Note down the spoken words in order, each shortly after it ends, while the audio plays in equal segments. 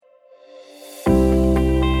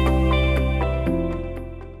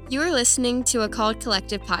listening to a Called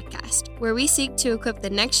Collective podcast, where we seek to equip the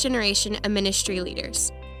next generation of ministry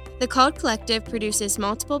leaders. The Called Collective produces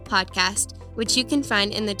multiple podcasts, which you can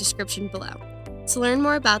find in the description below. To learn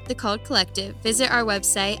more about the Called Collective, visit our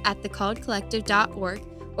website at thecalledcollective.org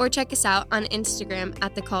or check us out on Instagram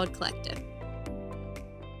at The Called Collective.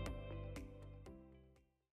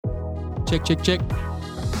 Check, check, check.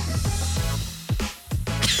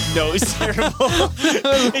 No, it's terrible.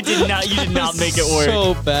 It did not. You did not make it work.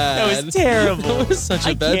 So bad. That was terrible. That was such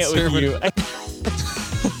a bad can't sermon. with you.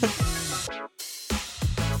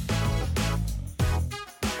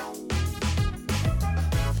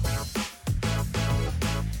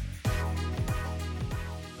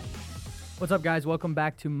 What's up, guys? Welcome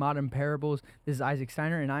back to Modern Parables. This is Isaac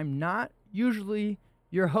Steiner, and I'm not usually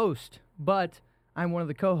your host, but I'm one of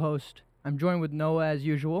the co-hosts. I'm joined with Noah as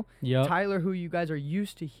usual. Yep. Tyler, who you guys are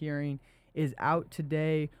used to hearing, is out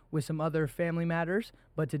today with some other family matters,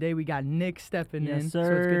 but today we got Nick stepping in, so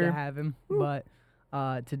it's good to have him. Woo.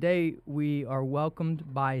 But today we are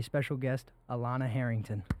welcomed by a special guest, Alana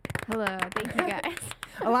Harrington. Hello, thank you guys.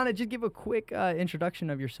 Alana, just give a quick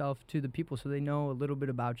introduction of yourself to the people so they know a little bit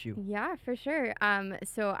about you. Yeah, for sure.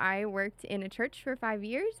 So I worked in a church for 5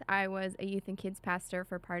 years. I was a youth and kids pastor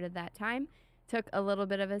for part of that time. Took a little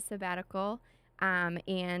bit of a sabbatical and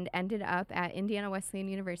ended up at Indiana Wesleyan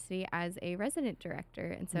University as a resident director.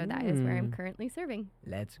 And so that is where I'm currently serving.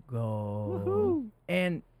 Let's go. Woohoo.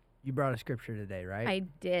 And you brought a scripture today, right? I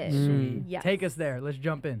did. Sweet. Yes. Take us there. Let's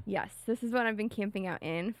jump in. Yes, this is what I've been camping out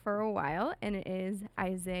in for a while, and it is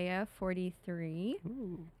Isaiah 43.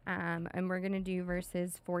 And we're going to do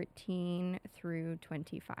verses 14 through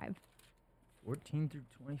 25. 14 through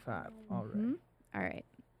 25. All right. All right.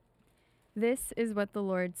 This is what the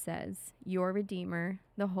Lord says, your Redeemer,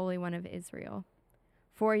 the Holy One of Israel.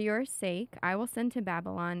 For your sake, I will send to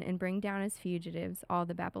Babylon and bring down as fugitives all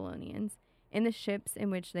the Babylonians, in the ships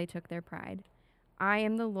in which they took their pride. I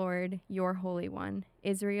am the Lord, your Holy One,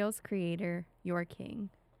 Israel's Creator, your King.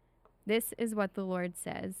 This is what the Lord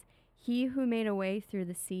says, He who made a way through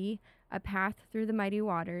the sea, a path through the mighty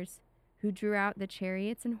waters, who drew out the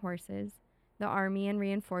chariots and horses, the army and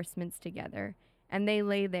reinforcements together, and they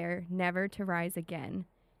lay there, never to rise again,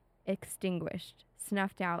 extinguished,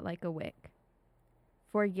 snuffed out like a wick.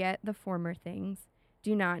 Forget the former things.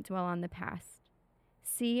 Do not dwell on the past.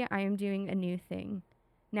 See, I am doing a new thing.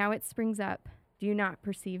 Now it springs up. Do you not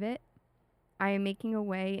perceive it? I am making a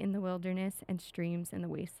way in the wilderness and streams in the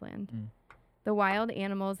wasteland. The wild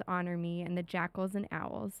animals honor me, and the jackals and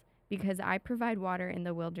owls, because I provide water in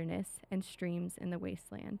the wilderness and streams in the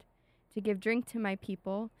wasteland, to give drink to my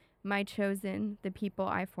people, my chosen, the people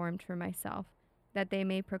I formed for myself, that they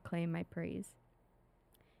may proclaim my praise.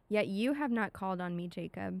 Yet you have not called on me,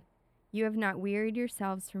 Jacob. You have not wearied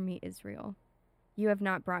yourselves for me, Israel. You have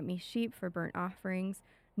not brought me sheep for burnt offerings,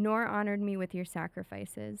 nor honored me with your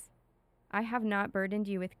sacrifices. I have not burdened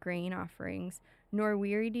you with grain offerings, nor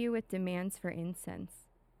wearied you with demands for incense.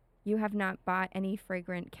 You have not bought any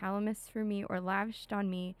fragrant calamus for me, or lavished on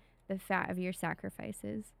me the fat of your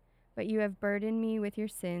sacrifices. But you have burdened me with your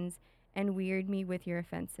sins and wearied me with your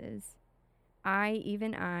offenses. I,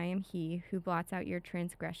 even I, am he who blots out your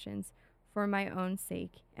transgressions for my own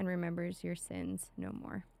sake and remembers your sins no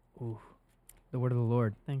more. Ooh. The word of the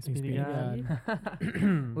Lord. Thanks be to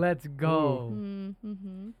God. Let's go.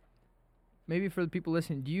 Mm-hmm. Maybe for the people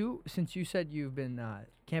listening, since you said you've been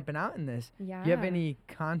camping out in this, Yeah. do you have any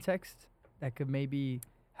context that could maybe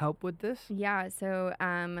help with this? Yeah, so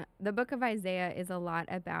the book of Isaiah is a lot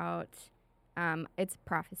about, it's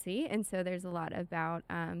prophecy, and so there's a lot about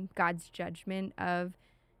God's judgment of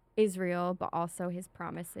Israel, but also his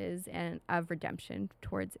promises and of redemption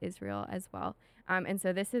towards Israel as well. And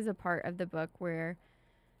so this is a part of the book where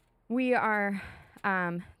we are,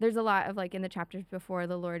 there's a lot of, like, in the chapters before,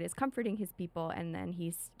 the Lord is comforting his people, and then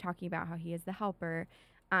he's talking about how he is the helper.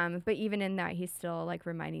 But even in that, he's still, like,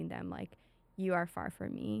 reminding them, like, you are far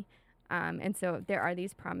from me. And so there are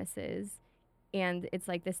these promises, and it's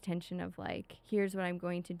like this tension of, like, here's what I'm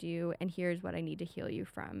going to do, and here's what I need to heal you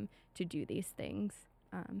from to do these things.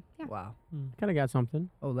 Yeah. Wow. Kind of got something.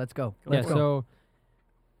 Oh, let's go. So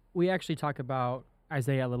we actually talk about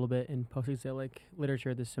Isaiah a little bit in post-exilic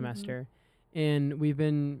literature this semester. And we've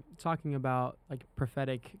been talking about, like,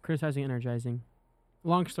 prophetic, criticizing, energizing.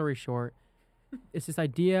 Long story short, it's this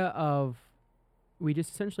idea of we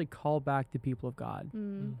just essentially call back the people of God,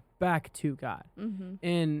 back to God.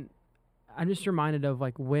 And I'm just reminded of,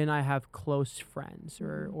 like, when I have close friends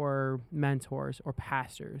or mentors or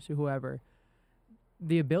pastors or whoever,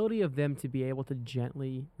 the ability of them to be able to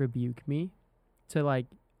gently rebuke me, to, like,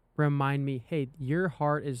 remind me, hey, your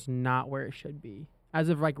heart is not where it should be. As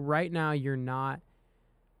of like right now, your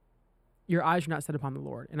eyes are not set upon the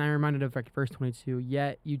Lord. And I'm reminded of like verse 22,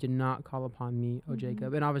 yet you did not call upon me, O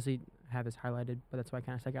Jacob. And obviously I have this highlighted, but that's why I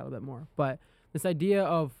kind of stuck out a little bit more. But this idea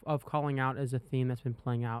of calling out is a theme that's been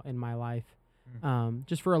playing out in my life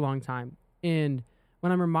just for a long time. And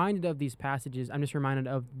when I'm reminded of these passages, I'm just reminded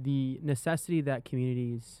of the necessity that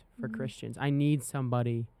communities for Christians. I need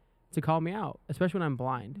somebody to call me out, especially when I'm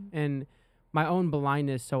blind. And my own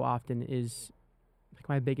blindness so often is like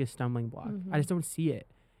my biggest stumbling block. I just don't see it.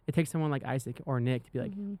 It takes someone like Isaac or Nick to be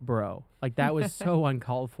like, bro, like that was so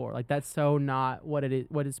uncalled for. Like that's so not what it is,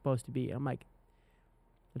 what it's supposed to be. And I'm like,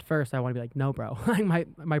 at first I want to be like, no, bro. Like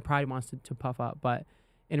my pride wants to puff up, but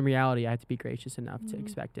in reality, I have to be gracious enough to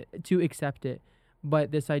accept it.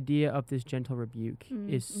 But this idea of this gentle rebuke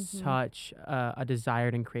is such a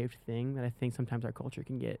desired and craved thing that I think sometimes our culture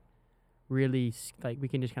can get really, like, we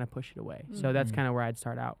can just kind of push it away. So that's kind of where I'd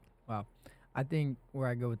start out. Wow. I think where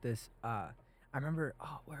I go with this, I remember,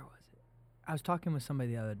 where was it? I was talking with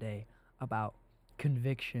somebody the other day about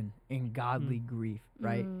conviction and godly grief,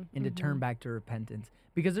 right? And to turn back to repentance.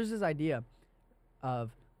 Because there's this idea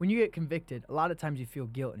of when you get convicted, a lot of times you feel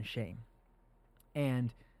guilt and shame.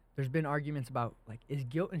 And there's been arguments about, like, is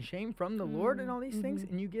guilt and shame from the Lord and all these things?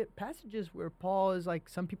 And you get passages where Paul is like,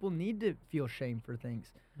 some people need to feel shame for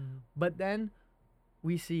things. But then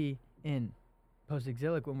we see in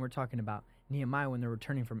post-exilic, when we're talking about Nehemiah, when they're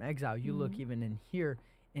returning from exile, you look even in here,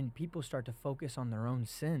 and people start to focus on their own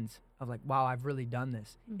sins of like, wow, I've really done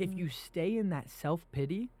this. If you stay in that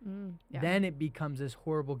self-pity, then it becomes this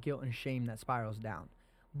horrible guilt and shame that spirals down.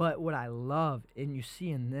 But what I love, and you see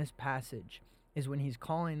in this passage, is when he's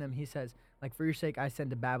calling them, he says, like, for your sake, I send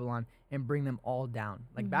to Babylon and bring them all down.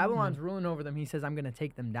 Like, Babylon's ruling over them. He says, I'm going to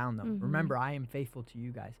take them down, though. Remember, I am faithful to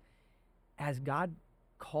you guys. As God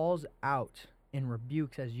calls out and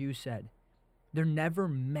rebukes, as you said, they're never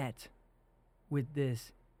met with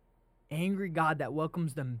this angry God that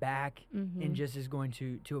welcomes them back and just is going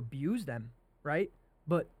to abuse them, right?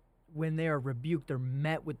 But when they are rebuked, they're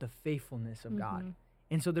met with the faithfulness of God.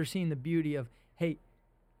 And so they're seeing the beauty of, hey,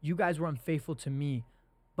 you guys were unfaithful to me,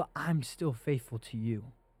 but I'm still faithful to you.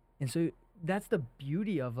 And so that's the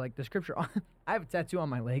beauty of, like, the scripture. I have a tattoo on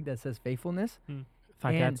my leg that says faithfulness.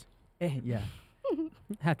 5 cats. Yeah.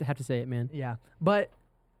 have to say it, man. Yeah. But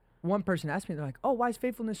one person asked me, they're like, oh, why is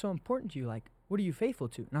faithfulness so important to you? Like, what are you faithful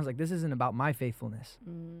to? And I was like, this isn't about my faithfulness.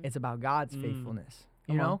 It's about God's faithfulness,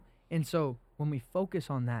 you know? And so when we focus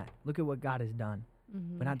on that, look at what God has done.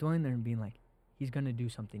 But not dwelling there and being like, he's going to do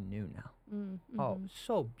something new now. Oh,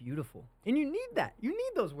 so beautiful. And you need that. You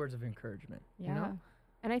need those words of encouragement. Yeah. You know?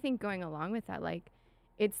 And I think going along with that, like,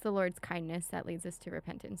 it's the Lord's kindness that leads us to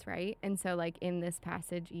repentance, right? And so, like, in this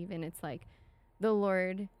passage, even, it's like the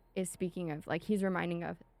Lord is speaking of, like, he's reminding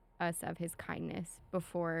of us of his kindness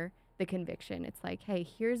before the conviction. It's like, hey,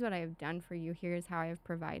 here's what I have done for you. Here's how I have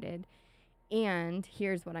provided. And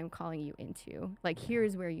here's what I'm calling you into. Like,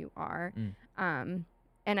 here's where you are.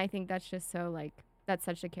 And I think that's just so, like, that's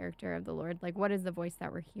such a character of the Lord. Like, what is the voice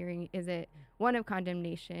that we're hearing? Is it one of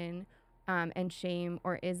condemnation and shame,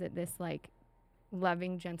 or is it this, like,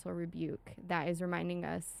 loving, gentle rebuke that is reminding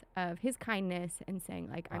us of his kindness and saying,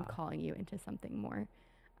 like, I'm calling you into something more?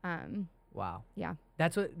 Wow. Yeah.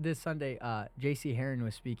 That's what this Sunday, J.C. Heron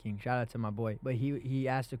was speaking. Shout out to my boy. But he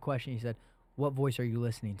asked a question. He said, what voice are you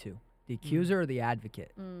listening to? The accuser or the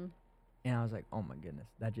advocate? And I was like, oh my goodness,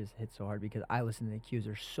 that just hit so hard, because I listen to the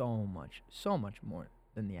accuser so much more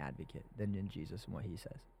than the advocate, than in Jesus and what he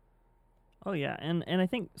says. Oh yeah, and I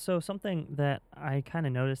think so. Something that I kind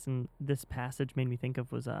of noticed in this passage made me think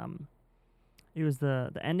of was it was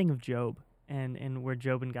the ending of Job, and where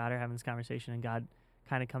Job and God are having this conversation, and God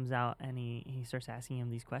kind of comes out and he starts asking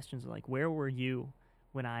him these questions like, where were you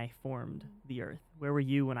when I formed the earth? Where were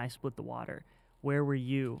you when I split the water? Where were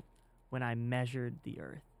you when I measured the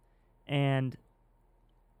earth? And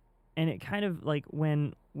it kind of, like,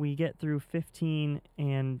 when we get through 15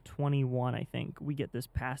 and 21, I think, we get this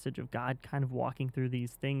passage of God kind of walking through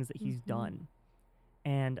these things that he's done.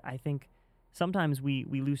 And I think sometimes we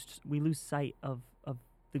lose sight of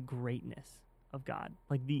the greatness of God,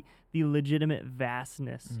 like the legitimate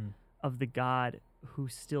vastness of the God who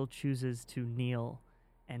still chooses to kneel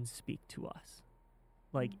and speak to us,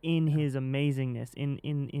 like, in his amazingness,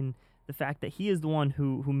 in the fact that he is the one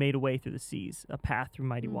who made a way through the seas, a path through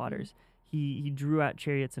mighty waters. He drew out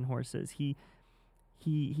chariots and horses. He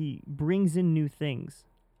brings in new things.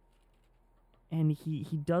 And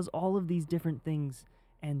he does all of these different things,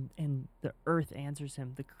 and the earth answers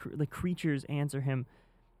him. The creatures answer him.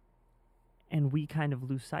 And we kind of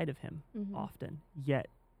lose sight of him often. Yet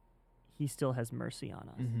he still has mercy on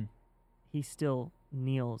us. he still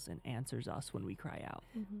kneels and answers us when we cry out.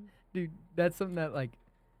 Mm-hmm. Dude, that's something that, like,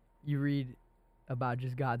 you read about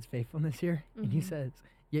just God's faithfulness here, and he Mhm. says,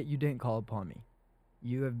 "Yet you didn't call upon me.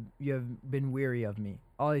 You have been weary of me."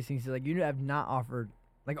 All these things, like, you have not offered,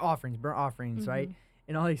 like, offerings, burnt offerings, right? Mhm.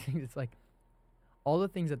 And all these things, it's like all the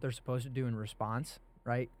things that they're supposed to do in response,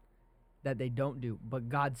 right? That they don't do, but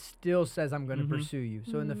God still says, "I'm going to Mhm. pursue you."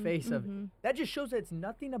 So in the face of Mhm. that, just shows that it's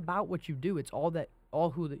nothing about what you do; it's all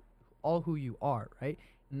who you are, right?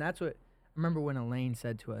 And that's what I remember when Elaine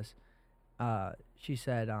said to us. She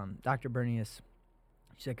said, Dr. Bernius,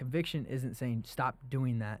 she said, conviction isn't saying stop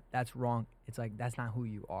doing that. That's wrong. It's like, that's not who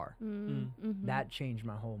you are. Mhm. That changed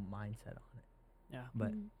my whole mindset on it. Yeah.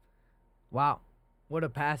 But Mhm. wow, what a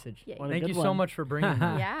passage. Yeah. What a Thank good you so one. much for bringing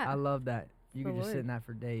that. Yeah. I love that. You The could just sit Lord. in that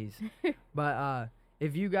for days. But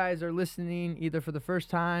if you guys are listening either for the first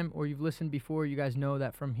time or you've listened before, you guys know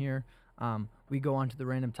that from here, we go on to the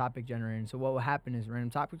random topic generator. And so what will happen is random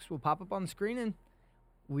topics will pop up on the screen and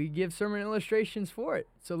we give sermon illustrations for it.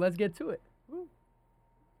 So let's get to it.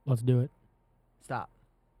 Let's do it. Stop.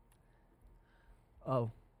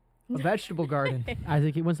 Oh, a vegetable garden.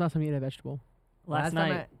 Isaac, when's the last time you ate a vegetable? Last time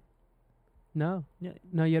night. No. Yeah.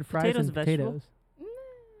 No, you had fries Potatoes and a vegetable?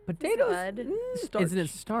 potatoes. Potatoes. Bud. Starch. Isn't it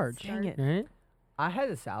starch? Dang it. Right? I had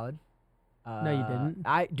a salad. No, you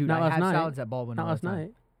didn't. Dude, Not I last have night. salads at Baldwin Not all last the time.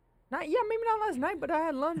 night. Maybe not last night, but I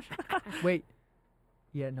had lunch. Wait.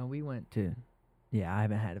 Yeah, no, we went to. Yeah, I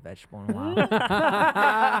haven't had a vegetable in a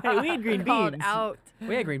while. Hey, we had green Called beans. out.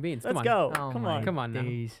 We had green beans. Let's Come go. Oh Come my on. Come on now.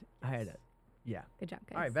 days. I had a. Yeah. Good job,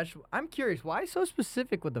 guys. All right, vegetable. I'm curious. Why so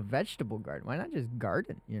specific with the vegetable garden? Why not just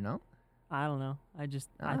garden? You know. I don't know. I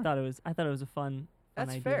Ah. thought it was a fun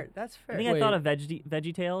That's idea. fair. That's fair. I think I thought of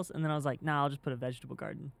Veggie Tales, and then I was like, nah, I'll just put a vegetable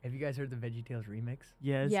garden. Have you guys heard the VeggieTales remix?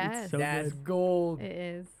 Yes, Yes. it's so That's good. gold. It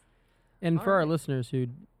is. And All for our right. listeners who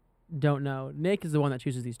don't know, Nick is the one that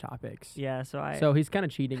chooses these topics. Yeah, so So he's kind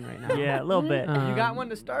of cheating right now. yeah, a little bit. You got Um, one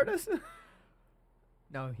to start us?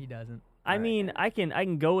 No, he doesn't. I All right. mean, I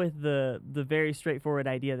can go with the very straightforward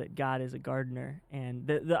idea that God is a gardener, and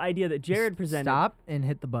the idea that Jared presented. Stop and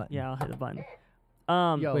hit the button. Yeah, I'll hit the button.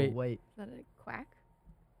 Yo, wait. wait. Is that a quack?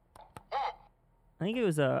 I think it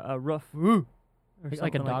was a roof. Ooh. Or Like a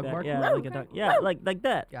something dog that. bark? Yeah, like a dog. Yeah, like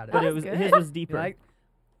that. Got it. But That it was was his good. was deeper. Like,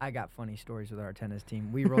 I got funny stories with our tennis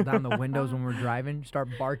team. We roll down the windows when we're driving, start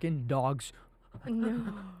barking, dogs.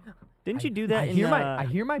 No. Didn't you do that I in hear I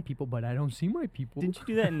hear my people, but I don't see my people. Didn't you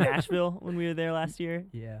do that in Nashville when we were there last year?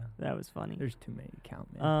 Yeah. That was funny. There's too many to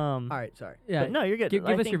count, man. All All right, sorry. Yeah. But no, you're good. Give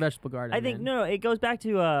I us think- your vegetable garden. I think man. no, it goes back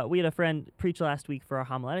to we had a friend preach last week for our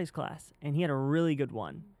homiletics class, and he had a really good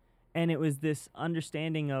one, and it was this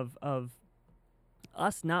understanding of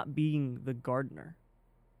us not being the gardener,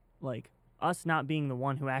 like us not being the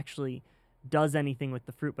one who actually does anything with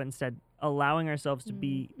the fruit, but instead allowing ourselves to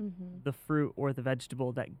be Mhm. the fruit or the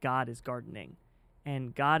vegetable that God is gardening,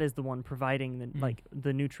 and God is the one providing the like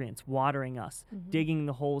the nutrients, watering us, Mhm. digging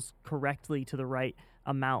the holes correctly to the right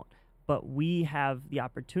amount. But we have the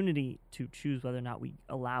opportunity to choose whether or not we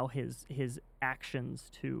allow his actions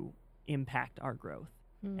to impact our growth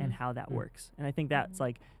and how that works. And I think that's Mhm.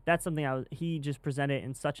 like that's something he just presented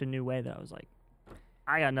in such a new way that I was like,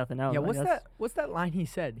 I got nothing else. Yeah, Like, what's that's- that? What's that line he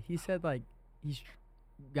said? He said like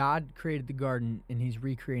God created the garden and he's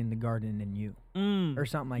recreating the garden in you Mm. or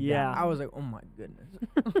something like Yeah. that. I was like, oh my goodness.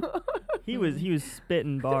 He was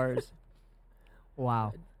spitting bars.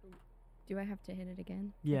 Wow. Do I have to hit it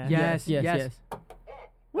again? Yeah. Yes, Yes. yes.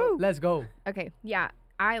 Woo. Let's go. Okay. Yeah.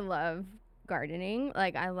 I love gardening.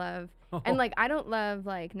 Like, I love, and like, I don't love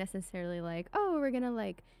like necessarily like, oh, we're going to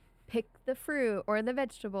like pick the fruit or the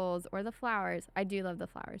vegetables or the flowers. I do love the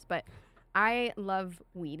flowers, but I love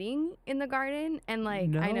weeding in the garden. And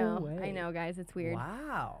like, I No know, guys, it's weird.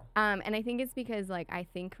 Wow. And I think it's because like I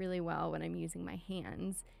think really well when I'm using my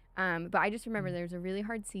hands. But I just remember there was a really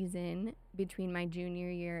hard season between my junior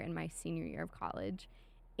year and my senior year of college.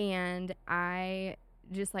 And I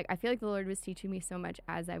just like, I feel like the Lord was teaching me so much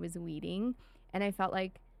as I was weeding. And I felt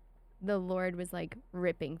like the Lord was like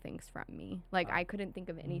ripping things from me. Like I couldn't think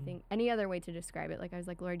of anything, any other way to describe it. Like I was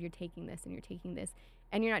like, Lord, you're taking this and you're taking this.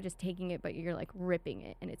 And you're not just taking it, but you're like ripping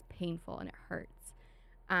it, and it's painful and it hurts.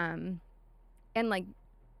 And like,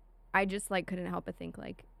 I just like couldn't help but think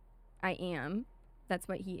like, that's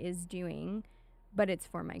what he is doing, but it's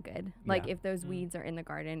for my good. Like Yeah. if those weeds are in the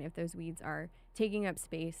garden, if those weeds are taking up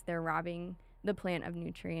space, they're robbing the plant of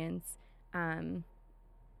nutrients.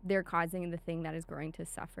 They're causing the thing that is growing to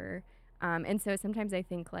suffer. And so sometimes I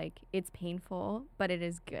think like it's painful, but it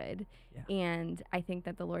is good. Yeah. And I think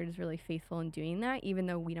that the Lord is really faithful in doing that, even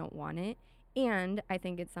though we don't want it. And I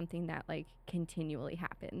think it's something that like continually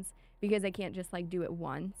happens because I can't just like do it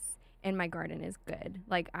once and my garden is good.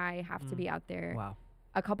 Like I have to be out there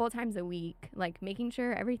a couple of times a week, like making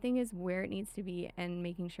sure everything is where it needs to be and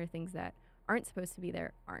making sure things that aren't supposed to be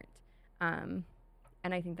there aren't.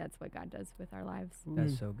 And I think that's what God does with our lives.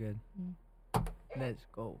 That's so good. Let's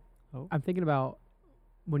go. I'm thinking about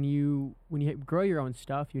when you grow your own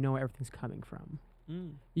stuff, you know where everything's coming from.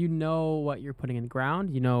 You know what you're putting in the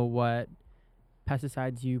ground. You know what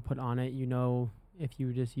pesticides you put on it. You know if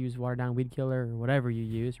you just use watered down weed killer or whatever you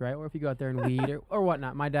use, right? Or if you go out there and weed or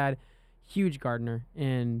whatnot. My dad, huge gardener,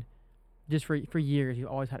 and just for years he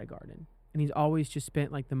always had a garden, and he's always just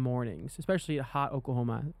spent like the mornings, especially at hot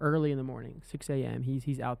Oklahoma, early in the morning, 6 a.m.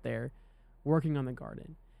 He's out there working on the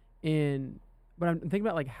garden, but I'm thinking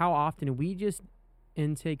about like how often we just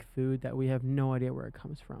intake food that we have no idea where it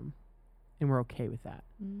comes from, and we're okay with that.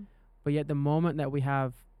 But yet the moment that we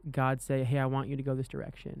have God say, hey, I want you to go this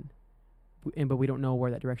direction, but we don't know where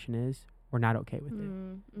that direction is, we're not okay with it.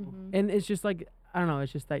 And it's just like, I don't know,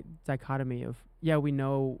 it's just that dichotomy of, yeah, we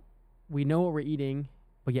know what we're eating,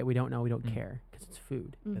 but yet we don't care because it's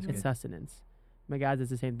food. It's sustenance. My God does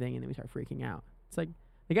the same thing, and then we start freaking out. It's like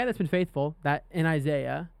the guy that's been faithful, that in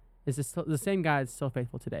Isaiah, is the same guy that's still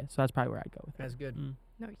faithful today. So that's probably where I'd go with That's good.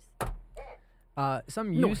 Nice.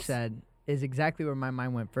 Something you said is exactly where my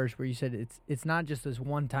mind went first, where you said it's not just this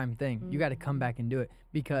one-time thing. You got to come back and do it,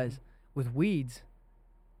 because with weeds,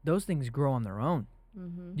 those things grow on their own.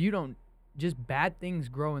 You don't just bad things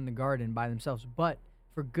grow in the garden by themselves, but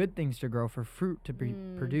for good things to grow, for fruit to be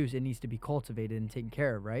produced, it needs to be cultivated and taken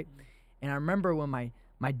care of, right? And I remember when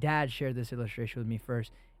my dad shared this illustration with me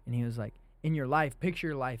first, and he was like, in your life, picture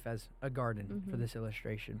your life as a garden for this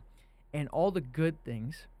illustration. And all the good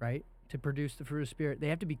things, right, to produce the fruit of the Spirit, they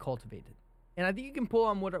have to be cultivated. And I think you can pull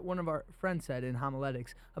on what one of our friends said in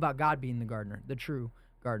homiletics about God being the gardener, the true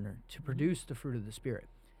gardener, to produce the fruit of the Spirit.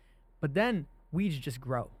 But then weeds just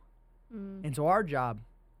grow. And so our job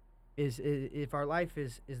is if our life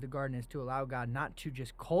is the garden, is to allow God not to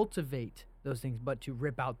just cultivate those things, but to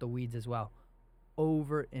rip out the weeds as well,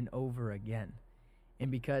 over and over again.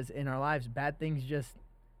 And because in our lives, bad things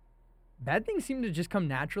seem to just come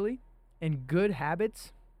naturally, and good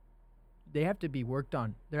habits, they have to be worked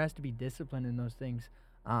on. There has to be discipline in those things.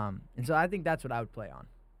 And so I think that's what I would play on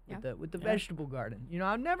with the vegetable garden. You know,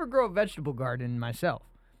 I'd never grow a vegetable garden myself.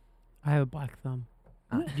 I have a black thumb.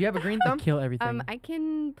 Do you have a green thumb? I kill everything. I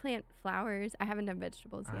can plant flowers. I haven't done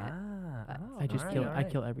vegetables yet. I just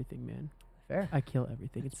kill everything, man. Fair. I kill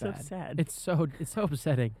everything. It's so bad. sad. It's so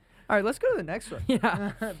upsetting. All right, let's go to the next one.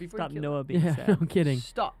 Yeah. Stop Noah being sad. I'm kidding.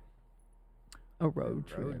 Stop. A road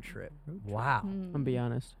trip. Road trip. Wow. I'm gonna be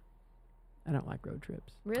honest. I don't like road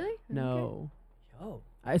trips. Really? No. Yo.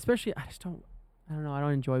 I don't know. I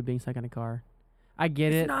don't enjoy being stuck in a car. I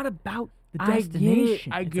get it. It's not about the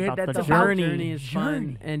destination. I get about that the the journey. journey is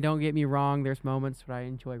fun. And don't get me wrong, there's moments where I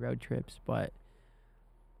enjoy road trips, but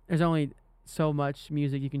there's only so much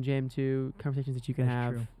music you can jam to, conversations that you can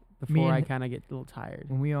have before I kind of get a little tired.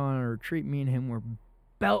 When we were on a retreat, me and him were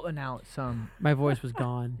belting out some. My voice was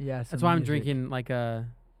gone. Yeah, that's why I'm drinking like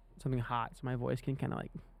something hot, so my voice can kind of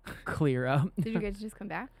like clear up. Did you guys just come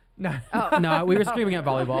back? No. Oh. No, we were screaming at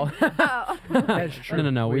volleyball. Oh. That's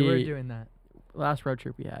true. No. We were doing that. Last road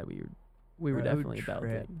trip we had, we were definitely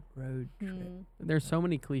belting. Road trip. There's so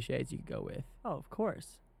many cliches you could go with. Oh, of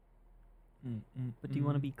course. But do you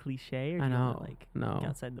want to be cliche, or do I you know. want to think No.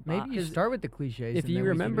 outside the box? Maybe you start with the cliches. If and you then we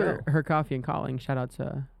can remember go. Her Coffee and Calling, shout out to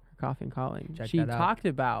Her Coffee and Calling. Check She that out. talked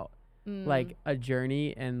about like a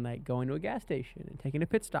journey and like going to a gas station and taking a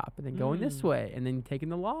pit stop and then going this way and then taking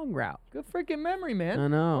the long route. Good freaking memory, man. I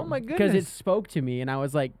know. Oh my Because goodness. it spoke to me and I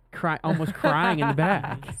was like almost crying in the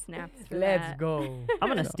back. Snaps for Let's that. go. I'm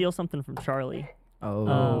gonna steal something from Charlie.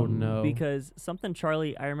 Oh, no. Because something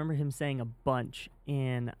Charlie, I remember him saying a bunch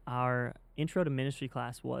in our intro to ministry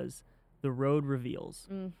class was the road reveals.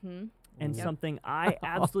 And something I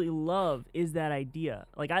absolutely love is that idea.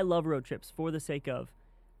 Like, I love road trips for the sake of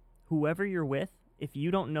whoever you're with. If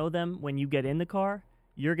you don't know them when you get in the car,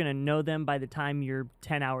 you're going to know them by the time you're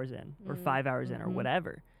 10 hours in or 5 hours in or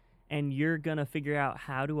whatever. And you're going to figure out,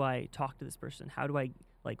 how do I talk to this person? How do I,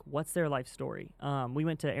 like, what's their life story? We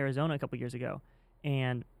went to Arizona a couple years ago,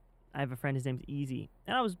 and I have a friend, his name's Easy.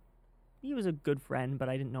 And he was a good friend, but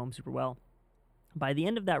I didn't know him super well. By the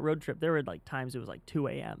end of that road trip, there were like times it was like 2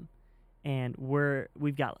 a.m. and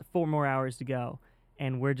we've got like 4 more hours to go,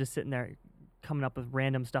 and we're just sitting there coming up with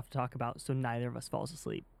random stuff to talk about, so neither of us falls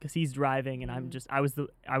asleep because he's driving and I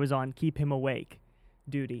was on keep him awake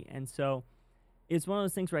duty. And so it's one of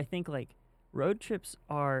those things where I think like road trips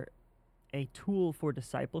are a tool for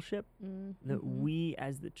discipleship that we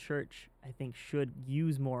as the church, I think, should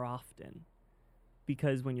use more often.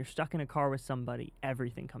 Because when you're stuck in a car with somebody,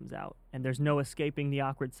 everything comes out, and there's no escaping the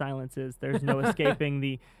awkward silences. There's no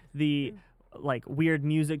escaping the like weird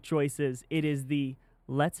music choices. It is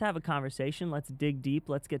let's have a conversation. Let's dig deep.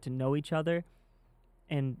 Let's get to know each other.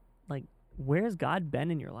 And like, where's God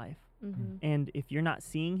been in your life? And if you're not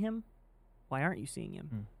seeing him, why aren't you seeing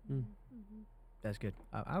him? That's good.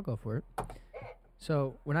 I'll go for it.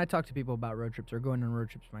 So when I talk to people about road trips or going on road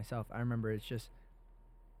trips myself, I remember it's just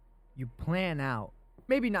you plan out,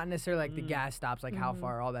 maybe not necessarily like the gas stops, like how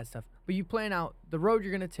far, all that stuff, but you plan out the road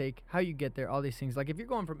you're going to take, how you get there, all these things. Like if you're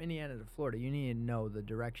going from Indiana to Florida, you need to know the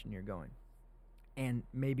direction you're going. And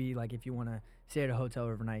maybe like if you want to stay at a hotel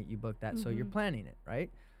overnight, you book that. So you're planning it, right?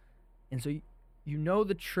 And so you know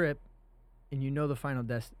the trip and you know the final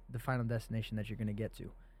destination that you're going to get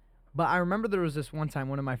to. But I remember there was this one time,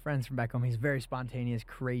 one of my friends from back home, he's a very spontaneous,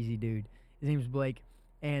 crazy dude. His name's Blake.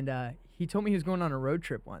 And he told me he was going on a road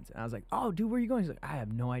trip once. And I was like, oh, dude, where are you going? He's like, I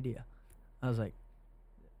have no idea. I was like,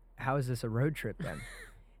 how is this a road trip then?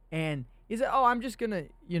 And he said, oh, I'm just going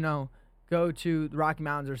to, go to the Rocky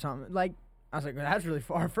Mountains or something. Like, I was like, well, that's really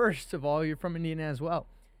far. First of all, you're from Indiana as well.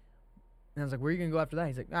 And I was like, where are you going to go after that?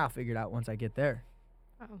 He's like, I'll figure it out once I get there.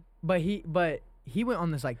 Oh. But he went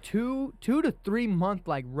on this like 2 to 3 month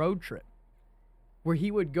like road trip where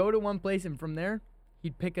he would go to one place and from there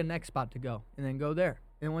he'd pick a next spot to go and then go there.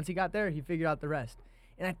 And once he got there, he figured out the rest.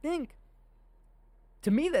 And I think,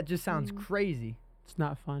 to me, that just sounds crazy. It's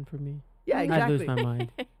not fun for me. Yeah, exactly. I'd lose my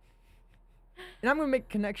mind. And I'm going to make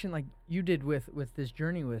a connection like you did with this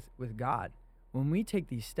journey with God. When we take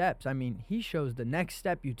these steps, I mean, he shows the next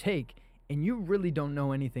step you take, and you really don't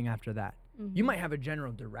know anything after that. You might have a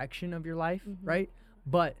general direction of your life, right?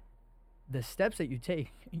 But the steps that you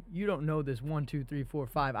take, you don't know this 1, 2, 3, 4,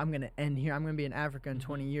 5. I'm going to end here. I'm going to be in Africa in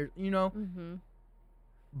 20 years,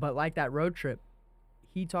 But like that road trip,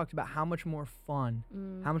 he talked about how much more fun,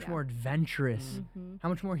 how much more adventurous, how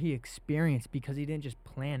much more he experienced because he didn't just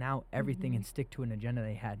plan out everything and stick to an agenda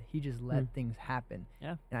they had. He just let things happen.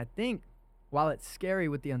 Yeah. And I think while it's scary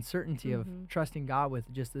with the uncertainty of trusting God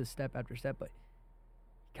with just this step after step, but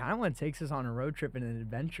kind of what takes us on a road trip and an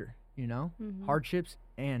adventure, hardships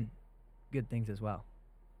and good things as well.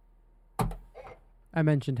 I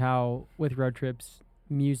mentioned how with road trips,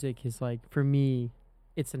 music is like, for me,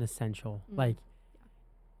 it's an essential. Like,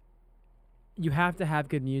 you have to have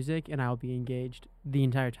good music and I'll be engaged the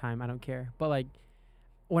entire time. I don't care. But like,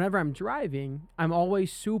 whenever I'm driving, I'm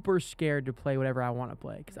always super scared to play whatever I want to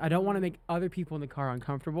play because I don't want to make other people in the car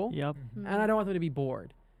uncomfortable. Yep. And I don't want them to be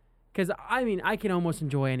bored. Because, I mean, I can almost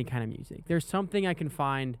enjoy any kind of music. There's something I can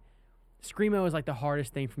find. Screamo is like the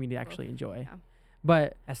hardest thing for me to actually enjoy. Yeah.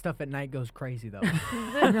 But that stuff at night goes crazy, though.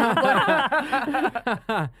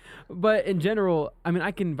 But in general, I mean,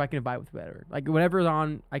 I can vibe with better. Like, whatever's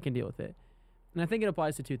on, I can deal with it. And I think it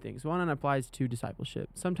applies to two things. One, it applies to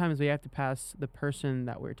discipleship. Sometimes we have to pass the person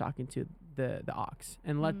that we're talking to the aux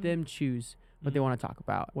and let them choose what they want to talk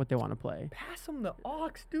about, what they want to play. Pass them the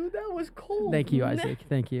aux, dude. That was cool. Thank you, Isaac.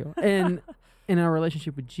 Thank you. And in our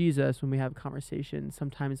relationship with Jesus, when we have conversations,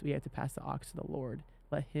 sometimes we have to pass the aux to the Lord.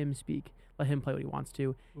 Let him speak. Let him play what he wants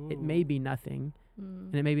to. Ooh. It may be nothing,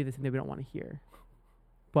 and it may be the thing that we don't want to hear.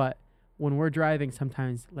 But when we're driving,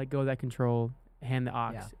 sometimes let go of that control, hand the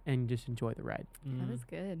aux, and just enjoy the ride. That was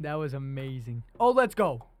good. That was amazing. Oh, let's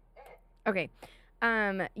go. Okay.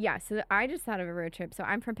 So I just thought of a road trip. So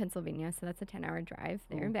I'm from Pennsylvania, so that's a 10-hour drive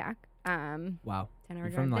there and back. Wow. 10-hour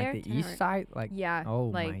drive from there, like the east side? Like, yeah. Oh,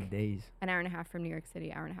 like my days. An hour and a half from New York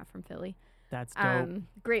City, hour and a half from Philly. That's dope.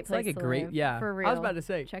 Great place like a to great, live. yeah. For real. I was about to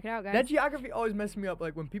say. Check it out, guys. That geography always messes me up.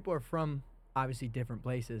 Like when people are from obviously different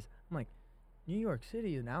places, I'm like, New York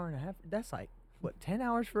City, an hour and a half. That's like, what, 10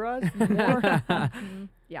 hours for us?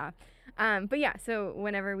 Yeah. But yeah, so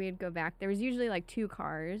whenever we'd go back, there was usually like 2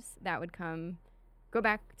 cars that would go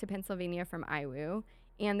back to Pennsylvania from IWU.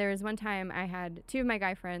 And there was one time I had 2 of my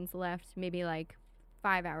guy friends left maybe like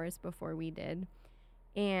 5 hours before we did.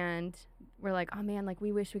 And we're like, oh man, like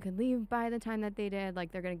we wish we could leave by the time that they did.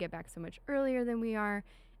 Like they're going to get back so much earlier than we are.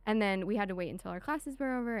 And then we had to wait until our classes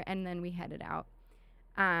were over and then we headed out.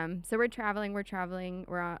 So we're traveling,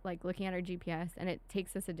 we're like looking at our GPS and it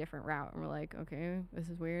takes us a different route. And we're like, okay, this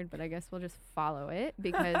is weird, but I guess we'll just follow it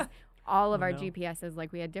because all of our GPSs,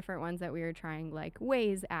 like we had different ones that we were trying, like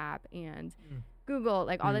Waze app and Google,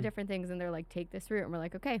 like all the different things. And they're like, take this route. And we're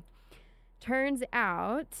like, okay. Turns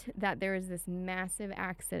out that there was this massive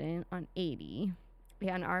accident on 80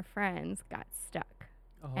 and our friends got stuck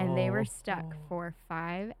and they were stuck for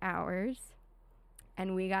 5 hours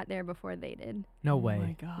and we got there before they did. No Oh way.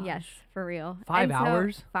 my gosh. Yes, for real. 5 And so,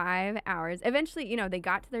 hours? 5 hours. Eventually, they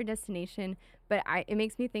got to their destination, but it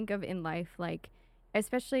makes me think of in life, like,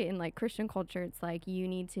 especially in like Christian culture, it's like you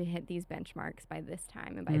need to hit these benchmarks by this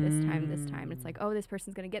time and by this time. It's like, oh, this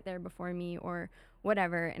person's going to get there before me or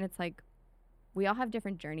whatever. And it's like, we all have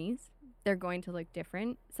different journeys. They're going to look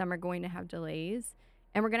different. Some are going to have delays,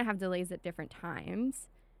 and we're going to have delays at different times.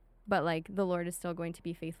 But like the Lord is still going to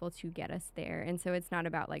be faithful to get us there. And so it's not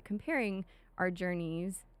about like comparing our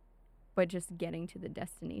journeys, but just getting to the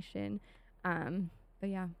destination. But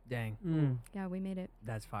yeah. Dang. Yeah, we made it.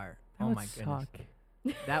 That's fire. That Oh would my goodness.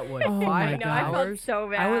 suck. That would Oh my 5 God. I felt hours. so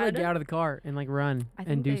bad. I would like get out of the car and like run I and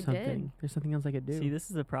think do they something. did. There's something else I could do. See, this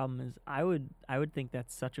is the problem. Is I would think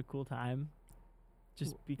that's such a cool time,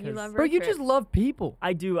 just because love Bro, road you just trips. love people.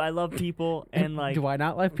 I do. I love people, and like do I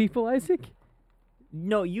not love people, Isaac?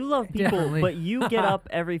 no, you love people, Definitely. but you get up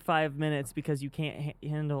every 5 minutes because you can't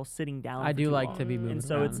handle sitting down. I for do too like long. to be moving and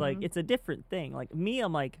so it's around. like it's a different thing. Like me,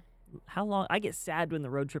 I'm like, how long? I get sad when the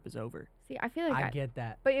road trip is over. See, I feel like I get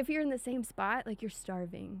that. but if you're in the same spot, like you're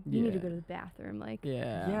starving. You need to Yeah. go to the bathroom. Like,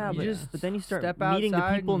 Yeah. Yeah, You but just then you start step meeting the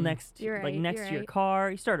outside people and- next to You're like right, next you're to your right. car.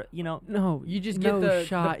 You start, No, You just no get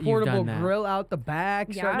shot the you've done portable that. grill out the back.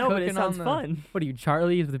 Yeah. Start no, but it cooking sounds on the, fun. What are you,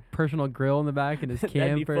 Charlie, with the personal grill in the back and his That'd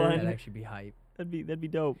be camper? fun. That'd actually be hype. That'd be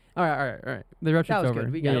dope. All right. The road trip's was over.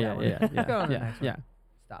 good. We yeah, got yeah, that one. yeah, Let's yeah, go on to the yeah, next one. yeah.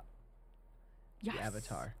 Stop. yes. The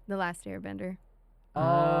Avatar. The Last Airbender.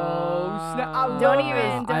 Oh, snap. I Don't love even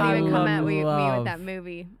this. don't even come at me love- with that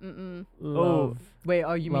movie. Mm-mm. Love. Wait,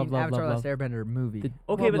 oh, you Love, mean love, Avatar: love, Last Airbender movie? The-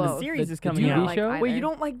 Okay, but the Whoa. series The- is the coming TV out. Like show? either. Wait, you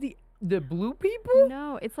don't like the blue people?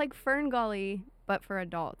 No, it's like Fern Gully, but for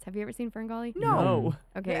adults. Have you ever seen Fern Gully? No.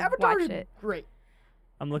 Okay, Avatar watch is it. great.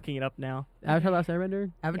 I'm looking it up now. Avatar: Last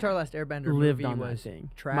Airbender Avatar: Last Airbender lived movie on that was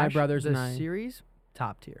thing. trash. My brothers the and I, series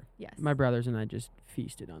top tier. Yes. my brothers and I just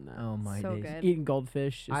feasted on that. Oh my So days. good. Eating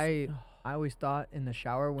goldfish. Just, I always thought in the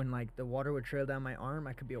shower when like the water would trail down my arm,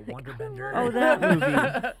 I could be a water bender. Oh, that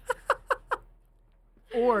movie.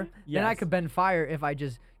 Or then I Yes. could bend fire if I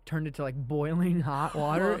just turned it to like boiling hot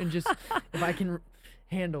water and just if I can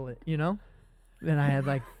handle it, you know? Then I had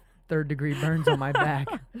like 3rd-degree burns on my back.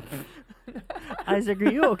 Isaac, are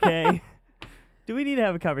you okay? Do we need to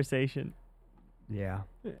have a conversation? Yeah.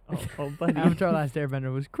 Oh, buddy. Avatar: Last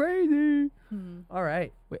Airbender was crazy. Hmm. All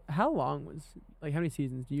right. Wait, how long was like how many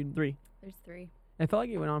seasons do you? 3. There's 3. I felt like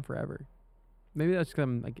it went on forever. Maybe that's because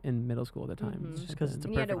I'm like in middle school at the time. Mhm. It's Just 'cause it's a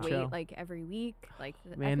And you had to perfect wait show. like every week, like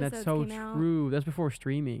the Man, that's episodes so came out. true. That's before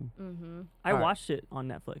streaming. Mm-hmm. I Alright. watched it on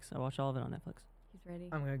Netflix. I watched all of it on Netflix. He's ready.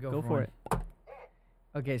 I'm going to Go for for one. it.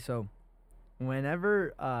 Okay, so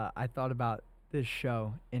whenever I thought about this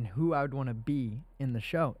show and who I would want to be in the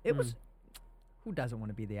show, it was who doesn't want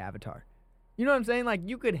to be the Avatar? You know what I'm saying? Like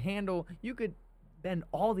you could bend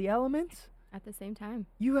all the elements. At the same time.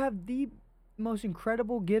 You have the most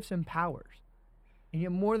incredible gifts and powers, and you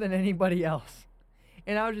have more than anybody else.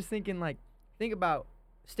 And I was just thinking, like, think about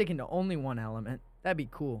sticking to only one element. That'd be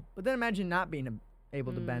cool. But then imagine not being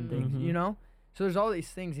able to bend things, you Mhm. know? So there's all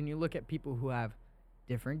these things, and you look at people who have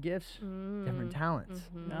different gifts, different talents,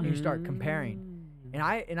 Mhm. and you start comparing. And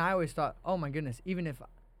I always thought, oh my goodness,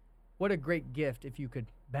 what a great gift if you could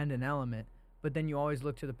bend an element. But then you always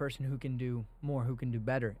look to the person who can do more, who can do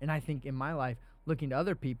better. And I think in my life, looking to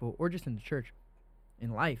other people, or just in the church,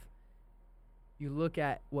 in life, you look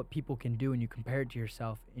at what people can do and you compare it to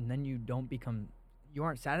yourself, and then you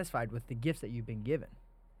aren't satisfied with the gifts that you've been given.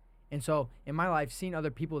 And so in my life, seeing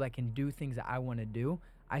other people that can do things that I want to do,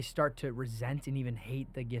 I start to resent and even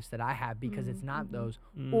hate the gifts that I have because it's not Mhm. those,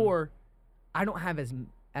 Mm. or I don't have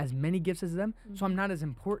as many gifts as them, so I'm not as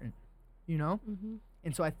important, you know? Mm-hmm.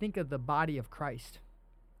 And so I think of the body of Christ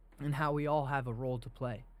and how we all have a role to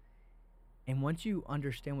play. And once you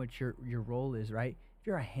understand what your role is, right? If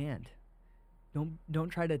you're a hand, don't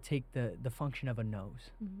try to take the function of a nose,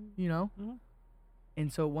 Mm-hmm. you know? Mhm.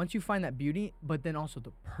 And so once you find that beauty, but then also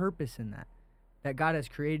the purpose in that God has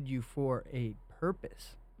created you for a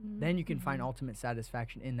purpose, then you can find ultimate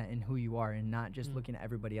satisfaction in that, in who you are, and not just looking at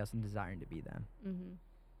everybody else and desiring to be them. Mm-hmm.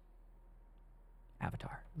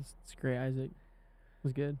 Avatar. It's great, Isaac. It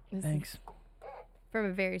was good. Thanks. From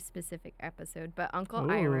a very specific episode, but Uncle Ooh.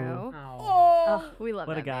 Iroh. Oh. Oh, we love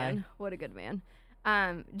What a that guy. man. What a good man.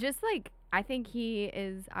 Just like I think he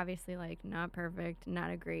is obviously like not perfect, not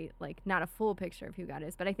a great, like not a full picture of who God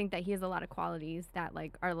is, but I think that he has a lot of qualities that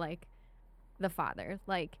like are like the Father.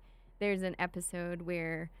 Like there's an episode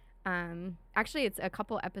where actually it's a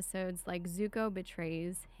couple episodes like Zuko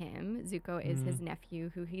betrays him. Zuko is his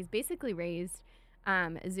nephew who he's basically raised.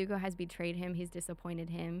 Zuko has betrayed him, he's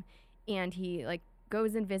disappointed him, and he like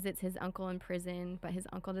goes and visits his uncle in prison, but his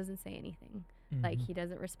uncle doesn't say anything. Mm-hmm. Like, he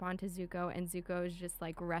doesn't respond to Zuko, and Zuko is just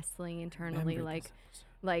like wrestling internally,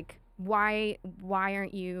 like why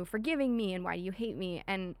aren't you forgiving me, and why do you hate me?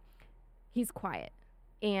 And he's quiet.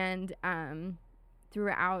 And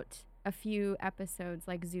throughout a few episodes,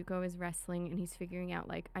 like, Zuko is wrestling and he's figuring out,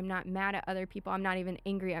 like, I'm not mad at other people, I'm not even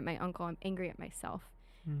angry at my uncle, I'm angry at myself.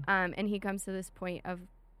 And he comes to this point of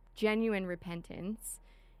genuine repentance,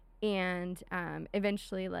 and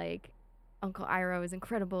eventually, like, Uncle Iroh is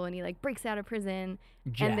incredible, and he, like, breaks out of prison.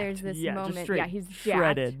 Jacked. And there's this moment, he's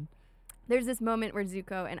shredded. jacked. There's this moment where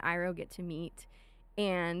Zuko and Iroh get to meet,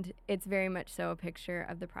 and it's very much so a picture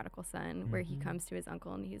of the prodigal son, where he comes to his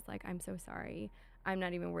uncle and he's like, I'm so sorry, I'm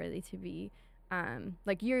not even worthy to be,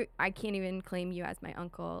 like, I can't even claim you as my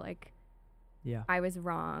uncle, like, I was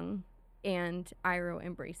wrong. And Iroh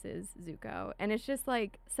embraces Zuko, and it's just,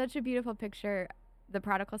 like, such a beautiful picture, the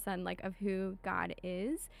prodigal son, like, of who God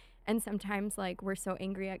is. And sometimes, like, we're so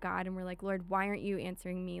angry at God, and we're like, Lord, why aren't you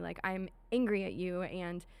answering me? Like, I'm angry at you,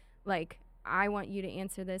 and, like, I want you to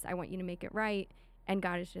answer this, I want you to make it right. And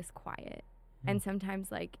God is just quiet. And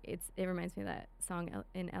sometimes, like, it reminds me of that song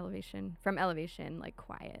from Elevation, like,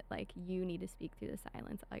 quiet, like, you need to speak through the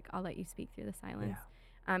silence, like, I'll let you speak through the silence.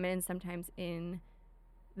 And sometimes in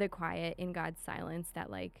the quiet, in God's silence, that,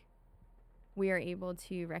 like, we are able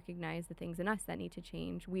to recognize the things in us that need to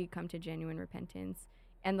change. We come to genuine repentance,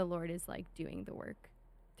 and the Lord is, like, doing the work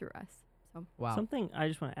through us. So something I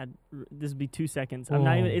just want to add, this would be 2 seconds.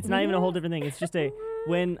 It's not even a whole different thing. It's just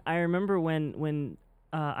when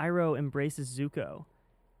Iroh embraces Zuko,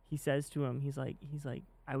 he says to him, he's like,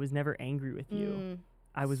 I was never angry with you.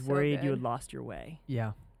 I was worried you had lost your way.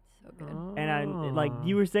 Yeah. So good. And I, like,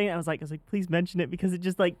 you were saying, I was like, please mention it, because it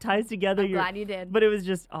just, like, ties together. I'm glad you did. But it was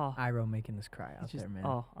just, Iroh making us cry out there, man.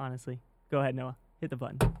 Oh, honestly. Go ahead, Noah. Hit the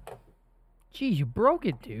button. Jeez, you broke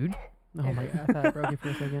it, dude. Oh my god, I thought I broke it for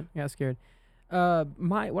a second. I got scared. One of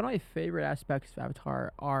my favorite aspects of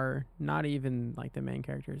Avatar are not even, like, the main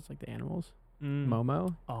characters, like the animals.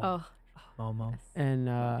 Momo. Momo. And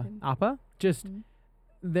Appa. Just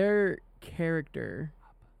their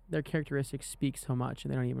characteristics speak so much,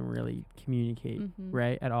 and they don't even really communicate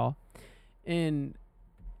right at all. And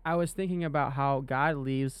I was thinking about how God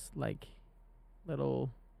leaves, like,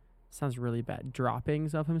 little, sounds really bad,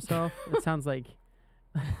 droppings of himself. It sounds like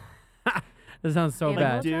it sounds so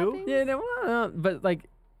bad. Yeah, no, but, like,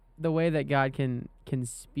 the way that God can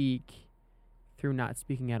speak through not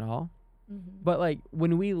speaking at all. But, like,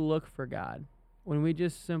 when we look for God, when we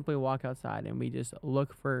just simply walk outside and we just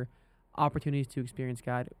look for opportunities to experience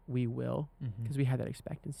God, we will, because we have that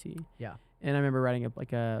expectancy. Yeah. And I remember writing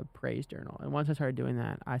a praise journal, and once I started doing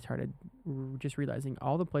that, I started just realizing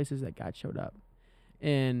all the places that God showed up.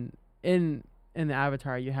 And in the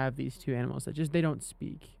Avatar, you have these two animals that just, they don't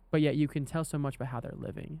speak, but yet you can tell so much about how they're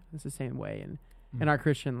living. It's the same way in our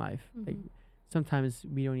Christian life. Like, sometimes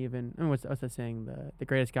we don't even, I mean, what's that saying? The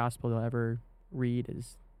greatest gospel you'll ever read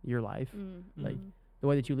is your life. Like, the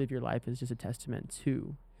way that you live your life is just a testament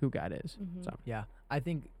to who God is. So yeah, I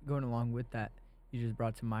think going along with that, you just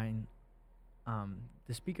brought to mind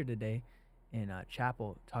the speaker today in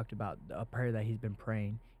chapel talked about a prayer that he's been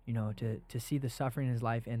praying, you know, to see the suffering in his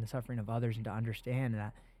life and the suffering of others, and to understand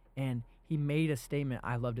that. And he made a statement,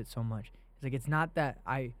 I loved it so much. It's like, it's not that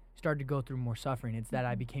I started to go through more suffering, it's that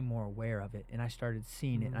I became more aware of it, and I started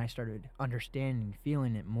seeing it, and I started understanding,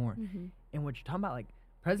 feeling it more. And what you're talking about, like,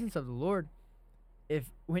 presence of the Lord,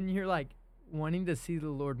 when you're, like, wanting to see the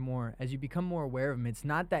Lord more, as you become more aware of him, it's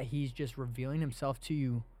not that he's just revealing himself to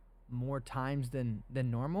you more times than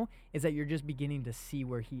normal. It's that you're just beginning to see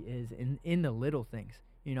where he is in the little things,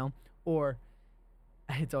 you know. Or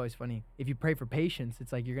it's always funny, if you pray for patience,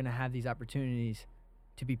 it's like you're gonna have these opportunities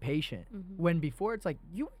to be patient, when before it's like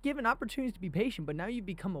you were given opportunities to be patient, but now you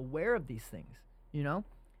become aware of these things, you know.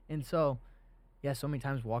 And so yeah, so many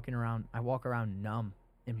times I walk around numb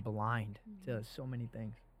and blind to so many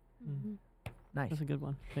things. Nice. that's a good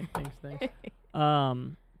one. Thanks.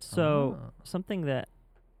 So something that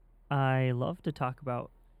I love to talk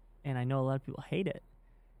about, and I know a lot of people hate it,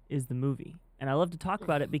 is the movie. And I love to talk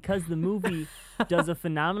about it because the movie does a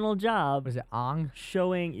phenomenal job. Was it Ong?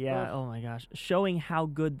 Showing how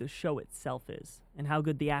good the show itself is, and how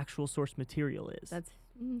good the actual source material is.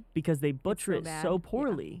 Because they butcher it so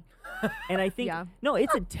poorly. And I think, no,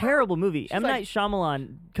 it's a terrible movie. M. Night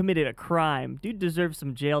Shyamalan committed a crime. Dude deserves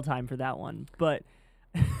some jail time for that one. But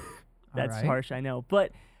that's harsh, I know.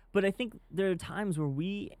 But I think there are times where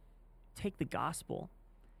we take the gospel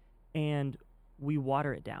and we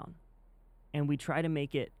water it down. And we try to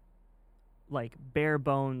make it, like, bare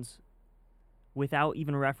bones, without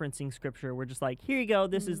even referencing scripture. We're just like, here you go.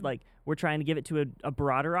 This is like, we're trying to give it to a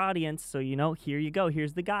broader audience. So, here you go.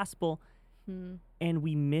 Here's the gospel. And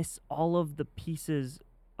we miss all of the pieces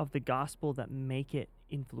of the gospel that make it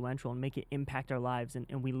influential and make it impact our lives.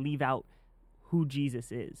 And we leave out who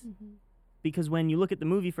Jesus is. Because when you look at the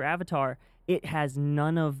movie for Avatar, it has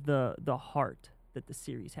none of the heart that the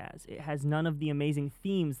series has. It has none of the amazing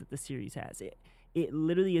themes that the series has. It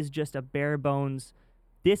literally is just a bare bones,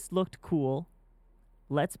 this looked cool.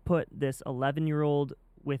 Let's put this 11-year-old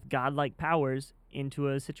with godlike powers into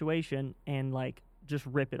a situation and like just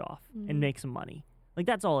rip it off and make some money. Like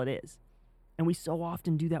that's all it is. And we so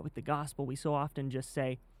often do that with the gospel. We so often just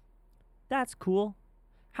say, that's cool.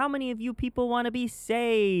 How many of you people want to be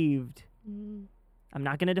saved? I'm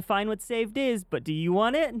not going to define what saved is, but do you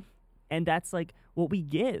want it? And that's like what we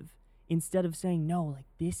give instead of saying, no, like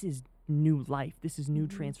this is new life. This is new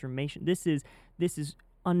transformation. This is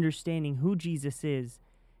understanding who Jesus is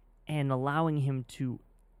and allowing him to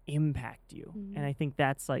impact you. And I think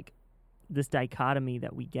that's like this dichotomy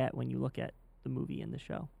that we get when you look at the movie and the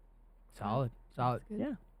show. Solid.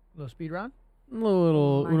 Yeah. Little speed round? A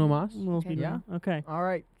little uno mas. Okay. Yeah. Okay. All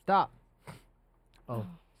right, stop. Oh.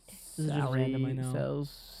 This is just random, I know. Sells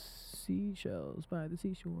seashells by the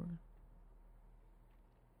seashore.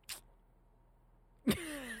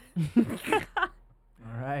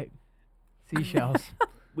 All right. Seashells.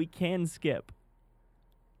 We can skip.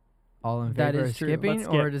 All in That favor is of true. skipping, Let's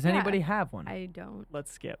or skip. does anybody have one? I don't.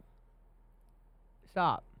 Let's skip.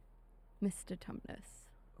 Stop. Mr. Tumnus.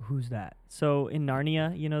 Who's that? So in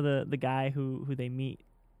Narnia, the guy who they meet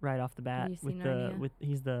right off the bat you with seen the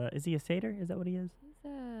Narnia? is he a satyr? Is that what he is? He's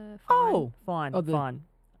a Oh, Fawn. Oh, the- Fawn.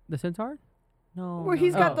 The centaur? No. where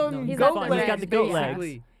he's no. got Oh, the no, he's goat got the legs. He's got the goat legs.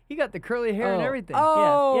 basically. He got the curly hair and everything.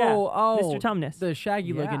 Mr. Tumnus. The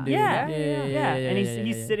shaggy looking dude. Yeah. Yeah. And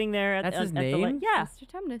he's sitting there at That's his at the name? yeah. Mr.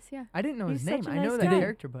 Tumnus, yeah. I didn't know his He's name. such a I know nice that guy.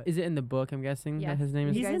 character, but Is it in the book, I'm guessing, Yeah. that his name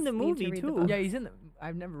is? You He's in guys the need to movie read the too. book. yeah, he's in the.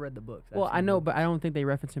 I've never read the books. I've Well, seen I the know, movies. but I don't think they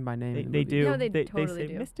reference him by name. in the They movie. do. No, they they totally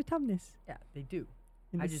say do. Mr. Tumnus. Yeah, they do.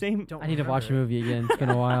 In I the just same. don't I need to watch the remember it. movie again. It's been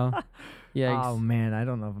a while. Yeah. Oh man, I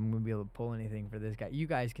don't know if I'm gonna be able to pull anything for this guy. You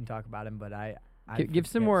guys can talk about him, but I Give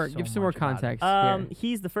some more. Give some more context.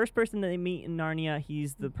 He's the first person that they meet in Narnia.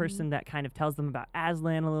 He's the person that kind of tells them about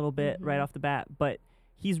Aslan a little bit right off the bat, but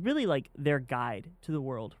he's really like their guide to the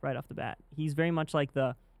world right off the bat. He's very much like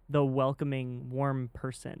the welcoming, warm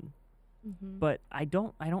person. But I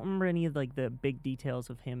don't remember any of like the big details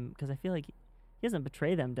of him because I feel like he doesn't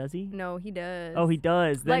betray them, does he? No, he does. Oh, he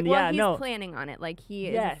does. Then Like, yeah, he's planning on it. Like, he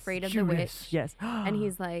is Yes. afraid of Judas. the witch. Yes. And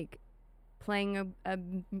he's like playing a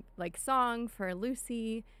like song for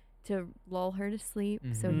Lucy to lull her to sleep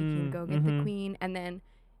so he can go get the queen. And then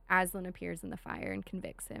Aslan appears in the fire and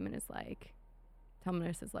convicts him and is like,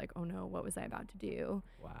 Tumnus is like, oh no, what was I about to do?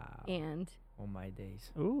 Wow. And Oh my days.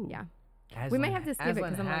 Ooh. yeah. Aslan, We may have to skip it Aslan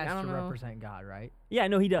 'cause I'm like, has I don't to know. represent God, right? Yeah,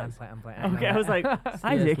 no, he does. I'm playing. Okay, I was like, Yes,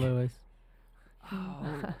 Isaac. Lewis.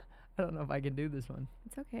 I don't know if I can do this one.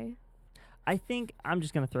 It's okay. I think I'm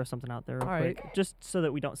just gonna throw something out there real All right. quick, just so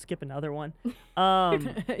that we don't skip another one. Is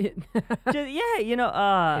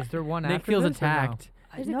Is there one Nick after feels this or no? attacked.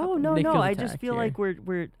 There's a No, couple. no, Nick no. feels I just attacked feel here. like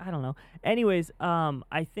we're I don't know. Anyways,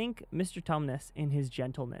 I think Mr. Tumnus in his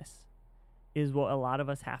gentleness is what a lot of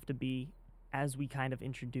us have to be as we kind of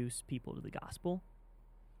introduce people to the gospel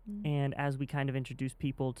and as we kind of introduce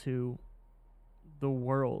people to the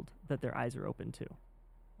world that their eyes are open to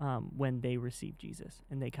when they receive Jesus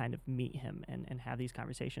and they kind of meet him and have these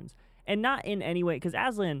conversations. And not in any way, because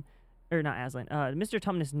Mr.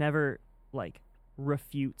 Tumnus never like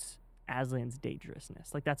refutes Aslan's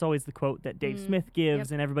dangerousness. Like that's always the quote that Dave Smith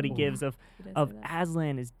gives and everybody gives of He does of say that.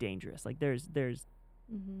 Aslan is dangerous. Like there's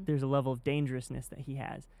a level of dangerousness that he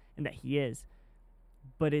has and that he is.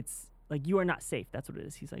 But it's like you are not safe. That's what it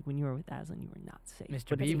is. He's like, when you are with Aslan, you are not safe. Mr.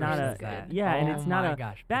 But it's Beaver not says a that. yeah, and it's not my a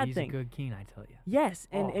gosh, but bad he's thing. a good king, I tell you. Yes,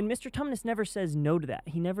 and Oh. Mr. Tumnus never says no to that.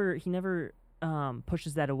 He never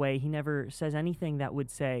pushes that away. He never says anything that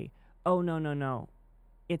would say, "Oh no,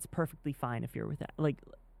 it's perfectly fine if you're with that." Like,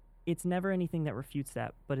 it's never anything that refutes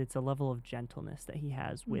that. But it's a level of gentleness that he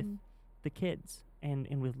has with the kids and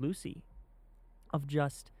with Lucy, of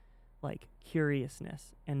just like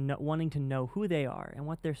curiousness and wanting to know who they are and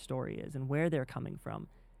what their story is and where they're coming from,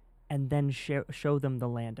 and then show them the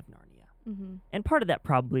land of Narnia. And part of that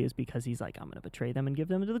probably is because he's like, I'm going to betray them and give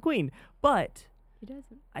them to the queen. But He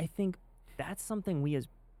doesn't. I think that's something we as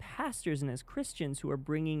pastors and as Christians who are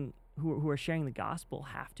who are sharing the gospel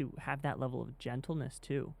have to have that level of gentleness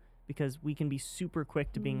too. Because we can be super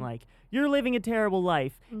quick to being like, you're living a terrible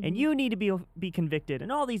life and you need to be convicted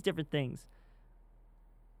and all these different things.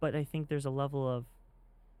 but I think there's a level of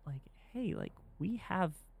like, hey, like we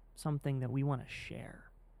have something that we want to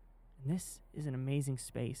share. And this is an amazing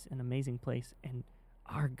space, an amazing place, and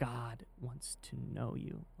our God wants to know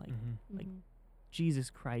you. Like Jesus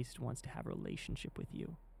Christ wants to have a relationship with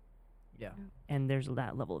you. Yeah. And there's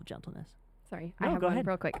that level of gentleness. Sorry, No, I have go one ahead.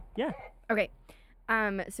 real quick. Yeah. Okay.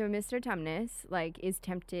 So Mr. Tumnus like is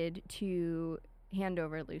tempted to hand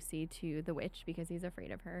over Lucy to the witch because he's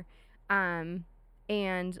afraid of her.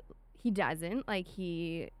 And he doesn't. Like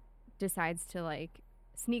he decides to like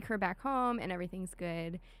sneak her back home and everything's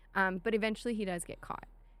good. But eventually he does get caught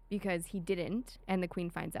because he didn't, and the queen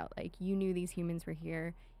finds out like you knew these humans were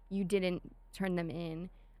here. You didn't turn them in.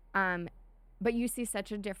 But you see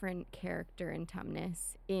such a different character in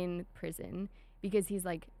Tumnus in prison because he's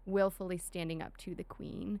like willfully standing up to the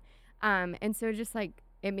queen. And so just like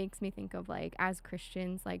it makes me think of like as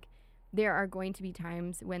Christians, like there are going to be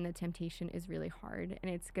times when the temptation is really hard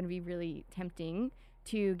and it's going to be really tempting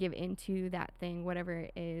to give into that thing, whatever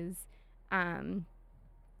it is.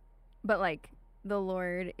 But like the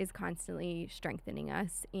Lord is constantly strengthening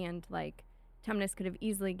us, and like Tumnus could have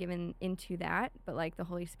easily given into that, but like the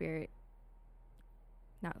Holy Spirit,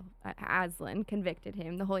 Aslan convicted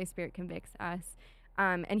him. The Holy Spirit convicts us.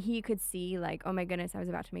 And he could see like, oh my goodness, I was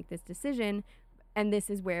about to make this decision, and this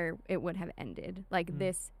is where it would have ended. Like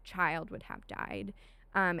this child would have died.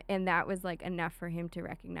 And that was like enough for him to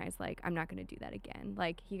recognize like, I'm not going to do that again.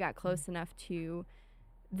 Like he got close enough to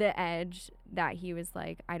the edge that he was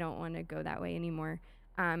like, I don't want to go that way anymore.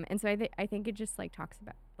 And so I think it just like talks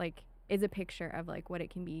about like is a picture of like what it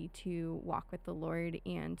can be to walk with the Lord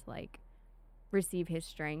and like receive his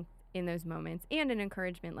strength in those moments, and an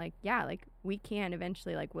encouragement like, yeah, like we can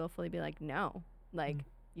eventually like willfully be like, no, like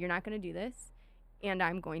you're not going to do this, and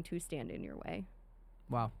I'm going to stand in your way.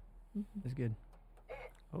 Wow. That's good.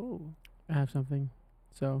 Oh, I have something.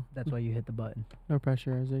 So That's why you hit the button. no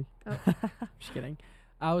pressure, Isaac. Oh. Just kidding.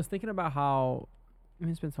 I was thinking about how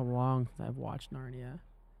it's been so long since I've watched Narnia.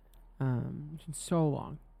 It's been so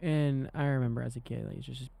long, and I remember as a kid, like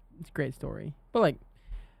it's a great story. But like,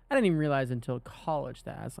 I didn't even realize until college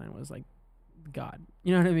that Aslan was like God.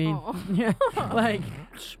 You know what I mean? Yeah. Like,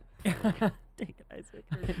 dang it, Isaac.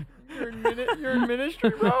 You're in ministry,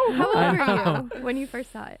 bro. How old I were know. you when you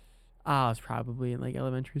first saw it? I was probably in like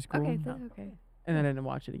elementary school. Okay, that's okay. And then I didn't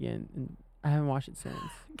watch it again, and I haven't watched it since.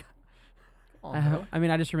 Oh, I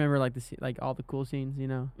mean, I just remember like like all the cool scenes, you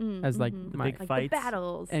know, as like The my big like fights the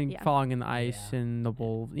battles and yeah. falling in the ice Yeah. and the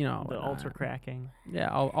bowl, you know, the altar cracking.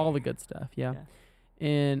 Yeah, all the good stuff. Yeah.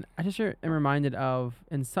 And I just am reminded of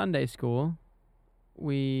in Sunday school,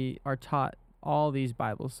 we are taught all these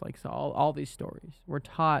Bibles, like so all these stories. We're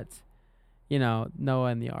taught, you know, Noah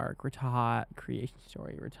and the ark. We're taught creation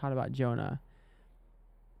story. We're taught about Jonah.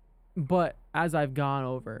 But as I've gone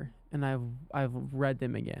over and I've read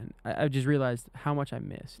them again, I've just realized how much I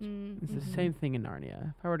missed. It's the same thing in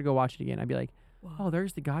Narnia. If I were to go watch it again, I'd be like, oh,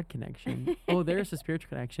 there's the God connection. Oh, there's the spiritual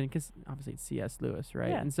connection, because obviously it's C.S. Lewis,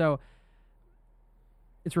 right? Yeah. And so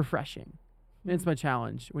it's refreshing. And it's my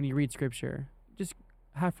challenge when you read scripture. Just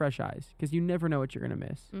have fresh eyes, because you never know what you're going to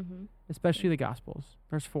miss, especially the Gospels.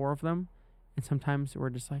 There's 4 of them, and sometimes we're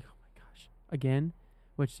just like, oh my gosh, again,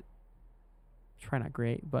 which try not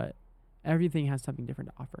great, but everything has something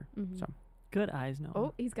different to offer. So Good eyes, Noah.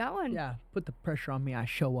 Oh, he's got one. Yeah, put the pressure on me. I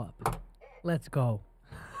show up. Let's go.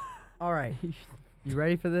 All right. You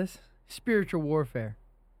ready for this? Spiritual warfare.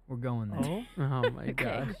 We're going there. Oh, oh my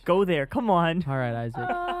gosh. go there. Come on. All right,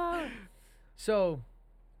 Isaac. So,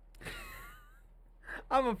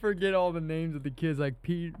 I'm going to forget all the names of the kids, like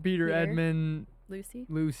Peter, Edmund, Lucy,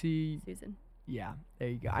 Lucy. Susan. Yeah, there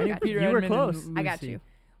you go. I knew got Peter you. You were Edmund and close. I got Lucy. you.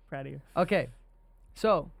 Proud of you. Okay,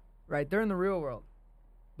 so right, they're in the real world,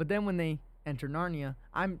 but then when they enter Narnia,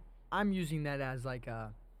 I'm using that as like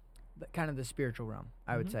kind of the spiritual realm,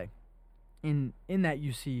 I would say. In that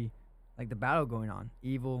you see like the battle going on,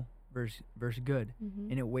 evil versus good,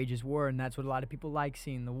 and it wages war, and that's what a lot of people like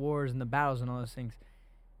seeing, the wars and the battles and all those things.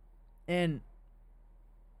 And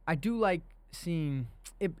I do like seeing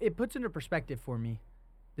it puts into perspective for me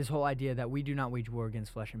this whole idea that we do not wage war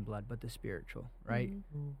against flesh and blood, but the spiritual, right?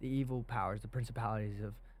 The evil powers, the principalities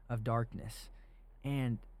of darkness,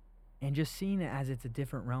 and just seeing it as it's a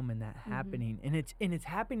different realm in that happening, and it's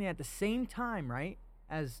happening at the same time, right,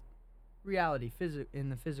 as reality in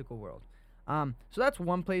the physical world. So that's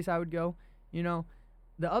one place I would go. You know,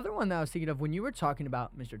 the other one that I was thinking of when you were talking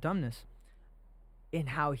about Mr. Dumbness and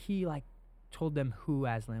how he like told them who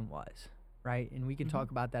Aslan was, right? And we can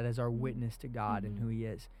talk about that as our witness to God and who he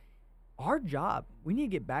is. Our job, we need to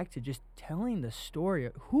get back to just telling the story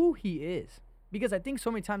of who he is, because I think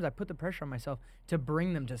so many times I put the pressure on myself to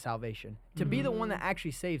bring them to salvation, to be the one that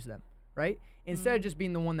actually saves them, right? Instead of just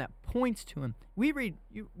being the one that points to him.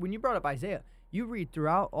 When you brought up Isaiah, you read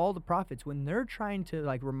throughout all the prophets, when they're trying to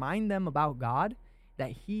like remind them about God,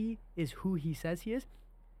 that he is who he says he is,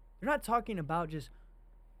 they're not talking about just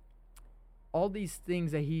all these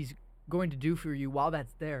things that he's going to do for you while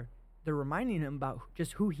that's there. They're reminding him about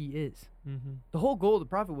just who he is. Mm-hmm. The whole goal of the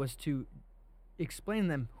prophet was to explain to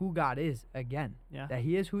them who God is again. Yeah. That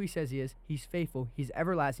he is who he says he is. He's faithful. He's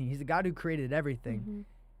everlasting. He's the God who created everything. Mm-hmm.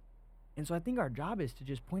 And so I think our job is to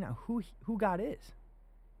just point out who God is.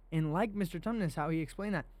 And like Mr. Tumnus, how he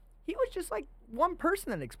explained that, he was just like one person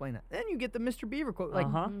that explained that. Then you get the Mr. Beaver quote. Like,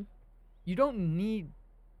 you don't need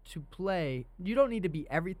to be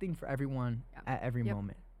everything for everyone at every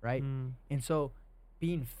moment, right? And so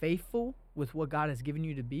being faithful with what God has given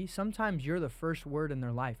you to be, sometimes you're the first word in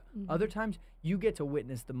their life. Other times you get to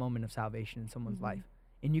witness the moment of salvation in someone's life.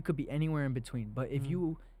 And you could be anywhere in between. But if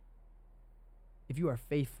you are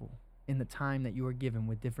faithful in the time that you are given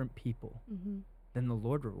with different people, then the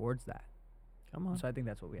Lord rewards that. Come on. So I think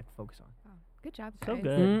that's what we have to focus on. Wow. Good job, So guys.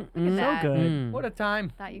 good. Look at that. So good. What a time.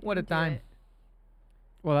 Thought you What a could do time. it.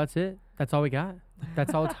 Well, that's it. That's all we got.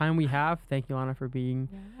 That's all the time we have. Thank you, Lana, for being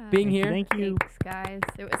Yeah. here Thank you. Thanks, guys.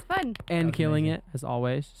 It was fun. and was killing amazing. it as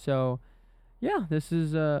always. So, yeah, this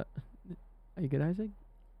is are you good, Isaac?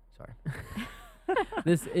 Sorry.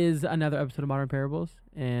 This is another episode of Modern Parables,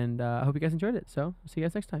 and I hope you guys enjoyed it. So, see you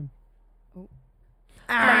guys next time.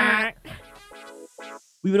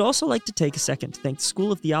 We would also like to take a second to thank the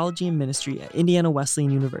School of Theology and Ministry at Indiana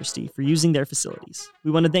Wesleyan University for using their facilities.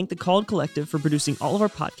 We want to thank the Called Collective for producing all of our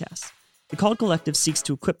podcasts. The Called Collective seeks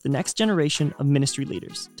to equip the next generation of ministry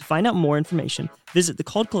leaders. To find out more information, visit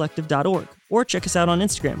thecalledcollective.org or check us out on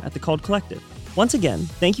Instagram at The Called Collective. Once again,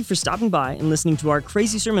 thank you for stopping by and listening to our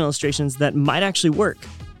crazy sermon illustrations that might actually work.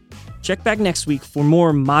 Check back next week for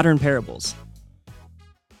more Modern Parables.